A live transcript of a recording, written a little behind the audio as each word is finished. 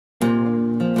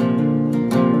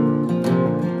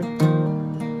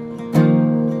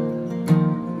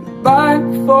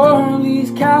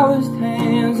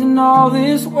and all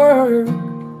this work.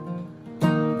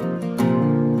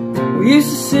 We used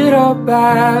to sit up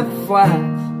at the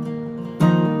flats,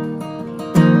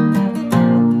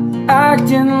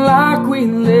 acting like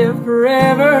we'd live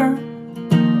forever,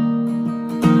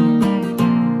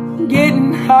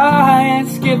 getting high and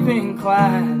skipping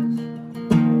class.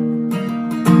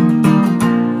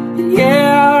 And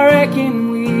yeah, I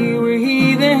reckon we were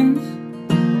heathens,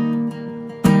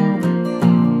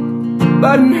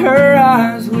 but in her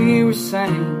eyes we were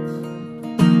saints.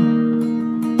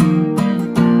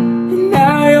 And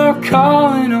now you're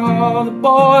calling all the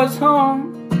boys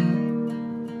home,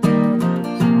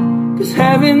 'cause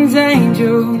heaven's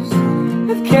angels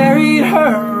have carried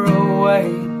her away.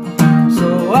 So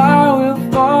I will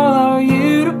follow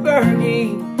you to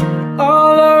Virgie,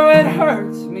 although it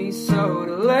hurts me so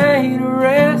to lay to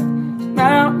rest this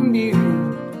mountain beauty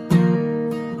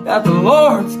that the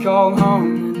Lord's called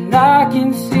home. And I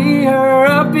can see her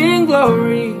up in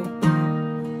glory,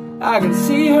 I can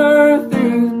see her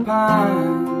through the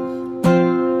pines.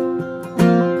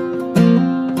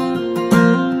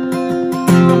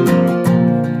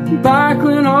 Back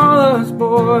when all those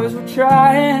boys were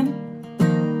trying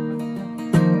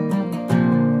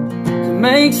to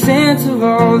make sense of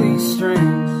all these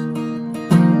strings,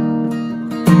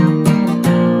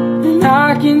 and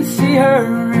I can see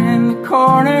her in the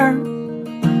corner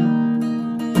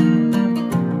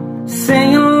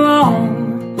singing along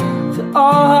to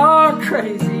all our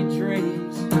crazy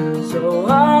dreams. So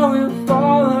I will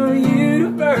follow you to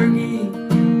Virgie,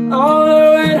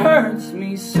 although it hurts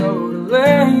me so to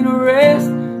lay to rest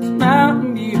this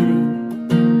mountain beauty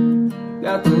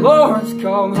that the Lord's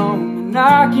called home. And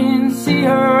I can see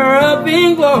her up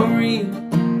in glory,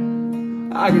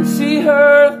 I can see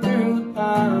her through the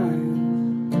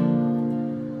pines,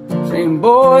 saying,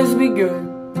 boys, be good.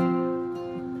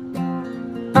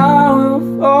 I will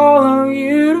follow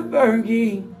you to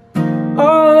Virgie,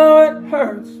 although it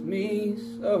hurts me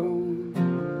so.